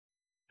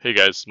Hey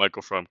guys,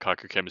 Michael from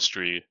Conquer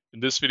Chemistry. In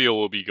this video,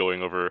 we'll be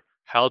going over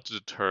how to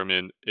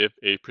determine if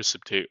a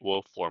precipitate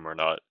will form or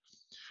not.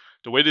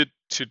 The way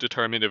to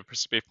determine if a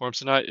precipitate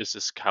forms or not is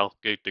just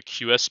calculate the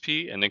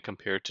QSP and then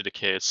compare it to the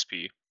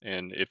KSP.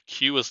 And if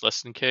Q is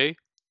less than K,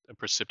 a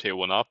precipitate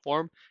will not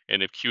form.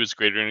 And if Q is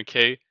greater than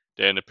K,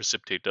 then a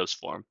precipitate does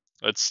form.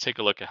 Let's take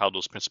a look at how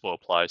those principle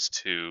applies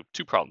to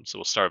two problems. So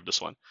we'll start with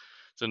this one.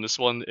 So in this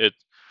one, it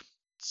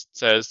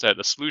says that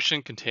a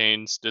solution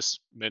contains this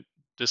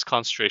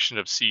concentration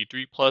of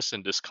C3 plus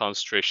and this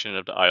concentration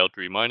of the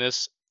IL3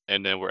 minus,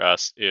 and then we're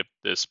asked if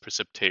this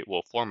precipitate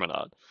will form or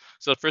not.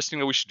 So the first thing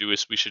that we should do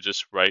is we should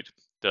just write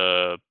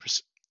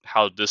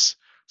how this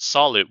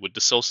solid would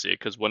dissociate,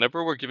 because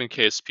whenever we're given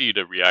KSP,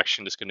 the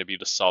reaction is going to be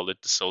the solid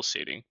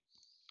dissociating.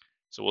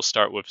 So we'll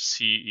start with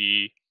Ce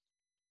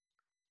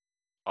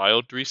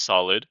IL3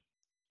 solid,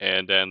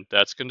 and then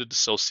that's going to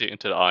dissociate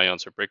into the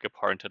ions or break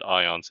apart into the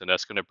ions, and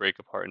that's going to break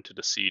apart into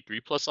the C3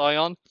 plus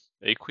ion,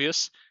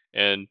 aqueous,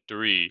 and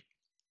 3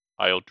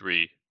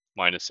 IL3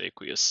 minus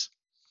aqueous.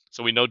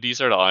 So we know these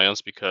are the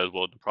ions because,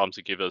 well, the problems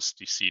that give us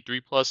the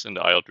C3 plus and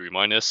the IL3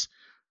 minus,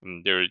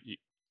 and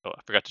I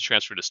forgot to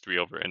transfer this 3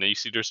 over, and then you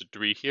see there's a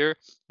 3 here,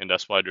 and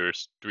that's why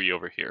there's 3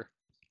 over here,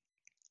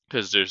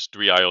 because there's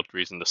 3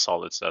 IL3s in the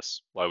solids.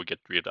 That's why we get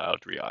 3 of the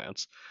IL3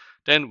 ions.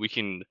 Then we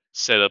can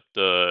set up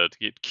the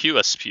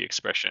QSP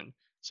expression.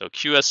 So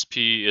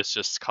QSP is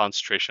just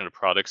concentration of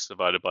products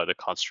divided by the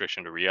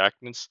concentration of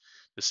reactants.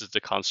 This is the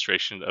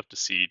concentration of the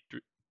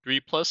C3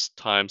 plus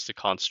times the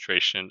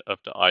concentration of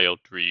the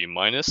IL3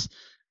 minus,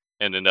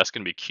 and then that's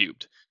going to be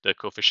cubed. The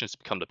coefficients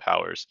become the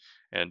powers.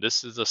 And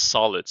this is a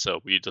solid,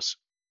 so we just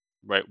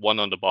write 1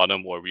 on the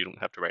bottom, or we don't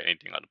have to write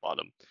anything on the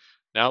bottom.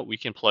 Now we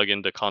can plug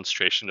in the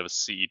concentration of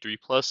Ce3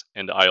 plus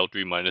and the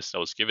IL3 minus that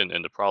was given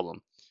in the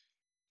problem.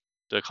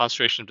 The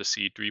concentration of the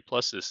Ce3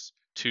 plus is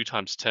 2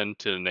 times 10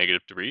 to the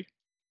negative 3.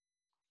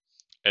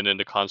 And then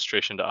the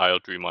concentration of the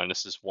IL3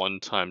 minus is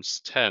 1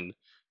 times 10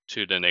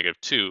 to the negative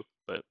 2.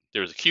 But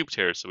there's a cube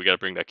here, so we got to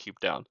bring that cube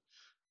down.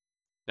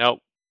 Now,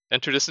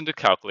 enter this into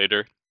the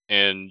calculator,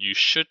 and you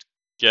should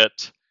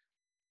get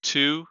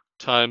 2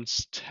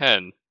 times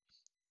 10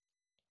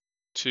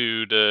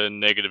 to the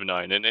negative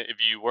 9. And if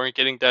you weren't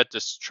getting that,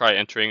 just try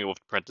entering it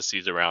with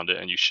parentheses around it,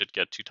 and you should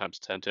get 2 times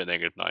 10 to the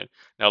negative 9.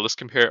 Now let's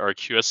compare our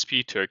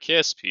QSP to our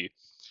KSP.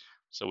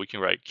 So we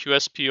can write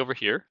QSP over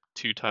here,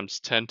 2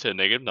 times 10 to the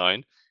negative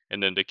 9,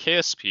 and then the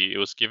KSP, it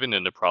was given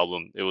in the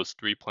problem, it was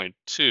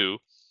 3.2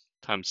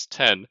 times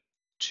 10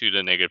 to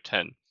the negative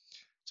 10.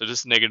 So this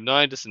is negative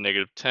 9, this is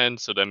negative 10,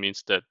 so that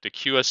means that the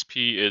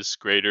QSP is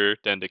greater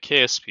than the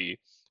KSP,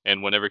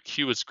 and whenever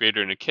Q is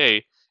greater than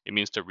K, it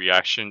means the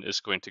reaction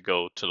is going to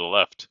go to the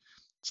left.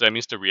 So that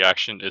means the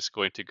reaction is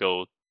going to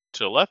go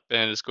to the left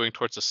and is going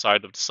towards the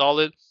side of the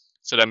solid.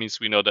 So that means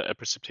we know that a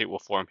precipitate will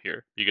form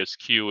here because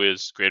Q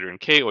is greater than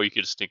K, or you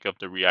could just think of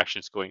the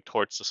reactions going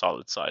towards the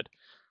solid side.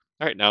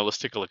 All right, now let's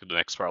take a look at the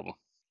next problem.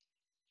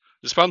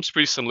 This problem is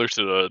pretty similar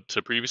to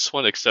the previous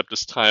one, except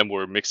this time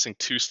we're mixing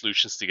two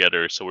solutions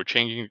together. So we're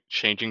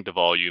changing the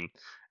volume.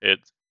 It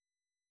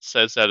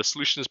says that a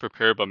solution is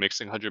prepared by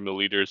mixing 100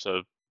 milliliters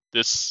of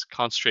this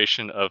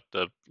concentration of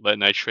the lead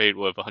nitrate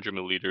with 100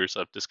 milliliters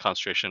of this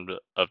concentration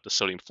of the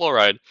sodium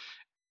fluoride,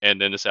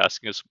 and then it's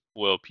asking us,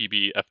 will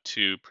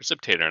PbF2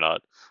 precipitate or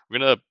not? We're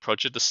going to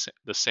approach it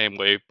the same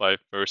way by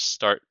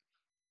first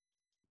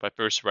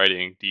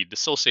writing the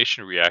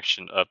dissociation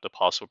reaction of the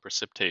possible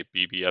precipitate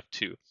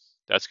BbF2.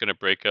 That's going to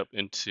break up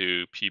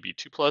into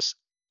Pb2 plus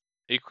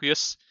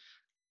aqueous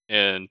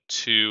and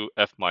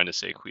 2F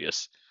minus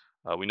aqueous.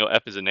 We know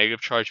F is a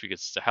negative charge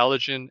because it's a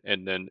halogen,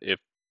 and then if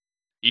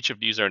each of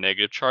these are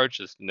negative charge,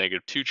 it's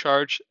negative 2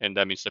 charge, and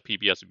that means the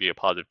Pb has to be a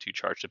positive 2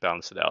 charge to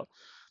balance it out.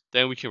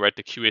 Then we can write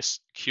the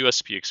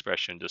QSP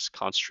expression, just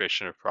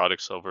concentration of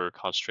products over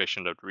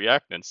concentration of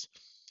reactants.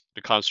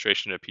 The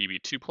concentration of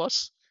Pb2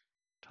 plus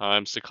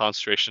times the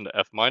concentration of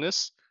F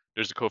minus.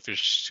 There's a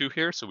coefficient 2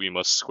 here, so we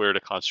must square the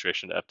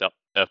concentration of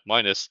F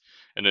minus,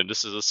 and then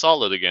this is a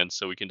solid again,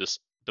 so we can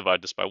just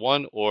divide this by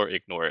 1 or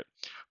ignore it.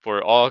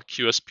 For all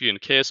QSP and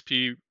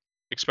KSP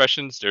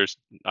expressions, there's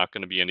not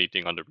going to be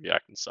anything on the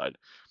reactant side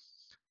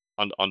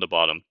on the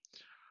bottom.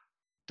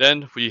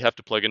 Then we have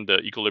to plug in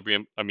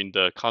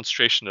the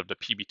concentration of the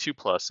Pb2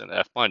 plus and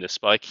F minus,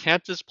 but I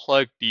can't just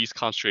plug these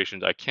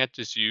concentrations. I can't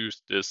just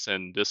use this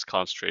and this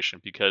concentration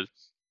because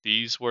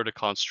these were the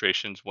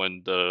concentrations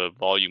when the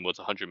volume was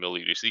 100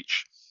 milliliters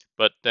each.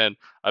 But then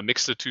I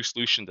mix the two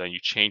solutions and you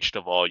change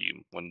the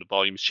volume. When the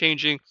volume is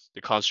changing,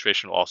 the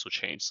concentration will also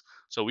change.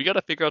 So we got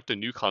to figure out the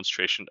new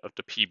concentration of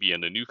the Pb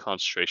and the new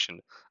concentration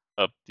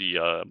of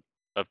the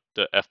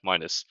F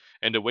minus.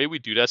 And the way we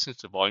do that,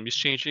 since the volume is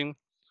changing,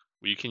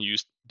 we can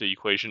use the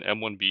equation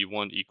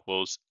M1V1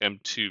 equals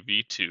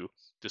M2V2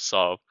 to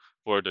solve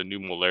for the new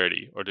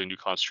molarity or the new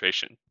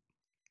concentration.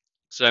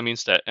 So that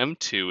means that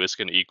M2 is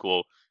going to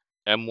equal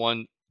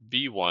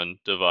M1V1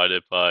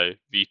 divided by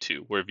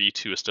V2, where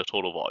V2 is the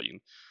total volume.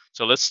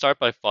 So let's start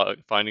by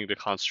finding the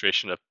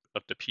concentration of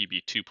the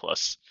Pb2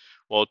 plus.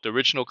 Well, the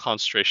original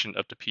concentration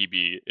of the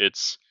Pb,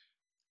 it's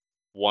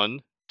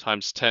 1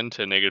 times 10 to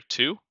the negative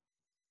 2.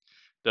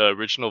 The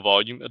original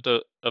volume of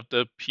the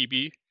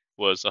PB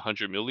was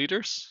 100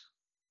 milliliters.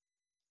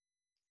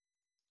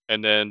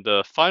 And then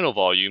the final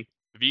volume,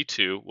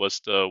 V2, was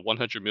the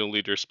 100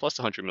 milliliters plus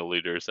 100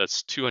 milliliters.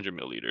 That's 200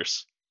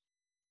 milliliters.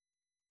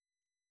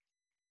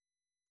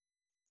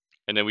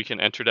 And then we can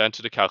enter that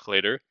into the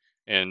calculator,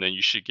 and then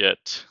you should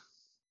get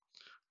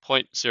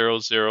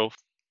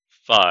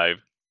 0.005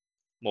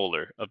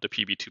 molar of the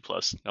PB2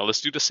 plus. Now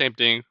let's do the same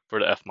thing for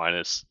the F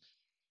minus.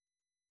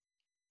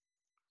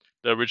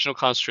 The original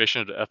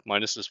concentration of the F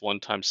minus is 1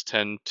 times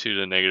 10 to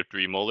the negative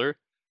 3 molar.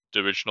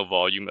 The original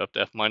volume of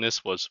the F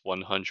minus was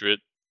 100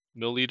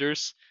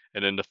 milliliters,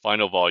 and then the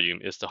final volume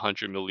is the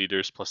 100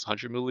 milliliters plus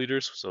 100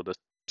 milliliters, so the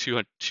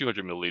 200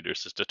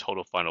 milliliters is the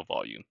total final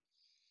volume.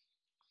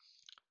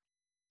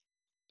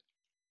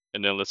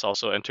 And then let's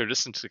also enter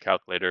this into the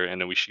calculator, and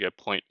then we should get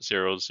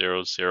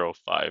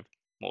 0.0005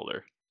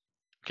 molar.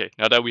 Okay,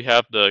 now that we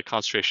have the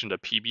concentration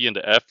of the PB and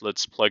the F,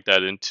 let's plug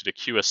that into the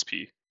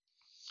QSP.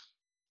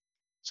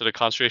 So the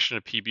concentration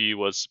of PB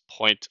was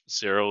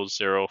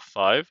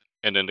 0.005,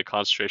 and then the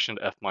concentration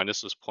of F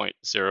minus was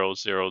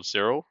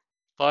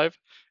 0.0005,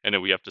 and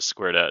then we have to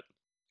square that.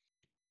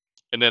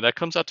 And then that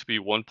comes out to be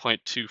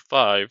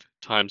 1.25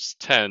 times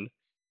 10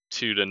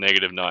 to the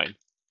negative 9.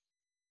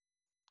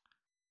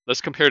 Let's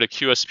compare the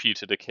QSP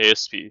to the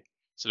KSP.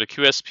 So the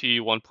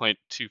QSP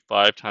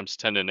 1.25 times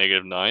 10 to the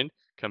negative 9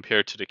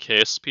 compared to the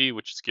KSP,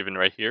 which is given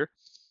right here,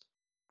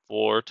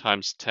 4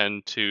 times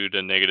 10 to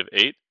the negative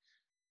 8.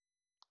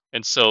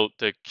 And so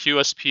the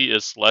QSP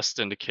is less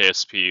than the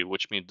KSP,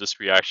 which means this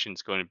reaction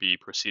is going to be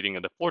proceeding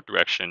in the forward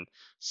direction.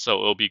 So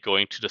it'll be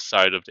going to the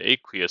side of the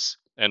aqueous,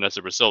 and as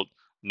a result,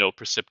 no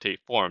precipitate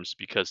forms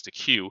because the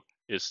Q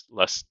is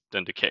less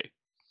than the K.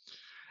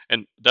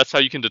 And that's how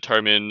you can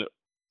determine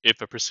if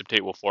a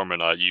precipitate will form or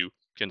not. You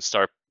can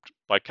start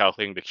by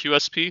calculating the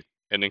QSP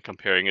and then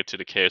comparing it to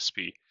the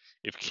KSP.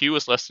 If Q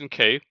is less than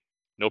K,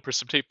 no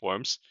precipitate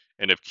forms,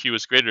 and if Q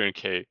is greater than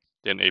K,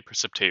 then a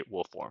precipitate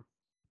will form.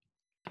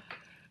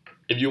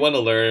 If you want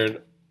to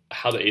learn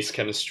how to ace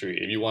chemistry,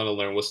 if you want to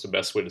learn what's the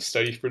best way to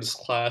study for this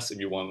class, if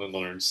you want to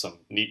learn some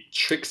neat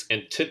tricks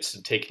and tips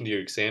to take into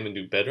your exam and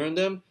do better on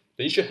them,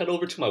 then you should head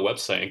over to my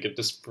website and get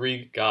this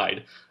free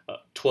guide,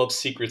 12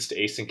 Secrets to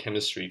Acing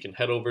Chemistry. You can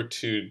head over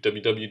to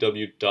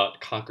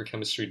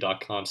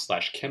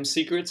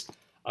www.conquerchemistry.com/chemsecrets.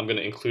 I'm going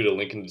to include a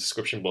link in the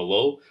description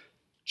below.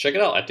 Check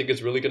it out. I think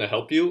it's really going to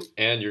help you,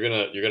 and you're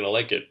gonna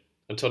like it.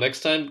 Until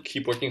next time,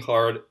 keep working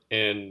hard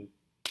and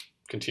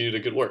continue the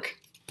good work.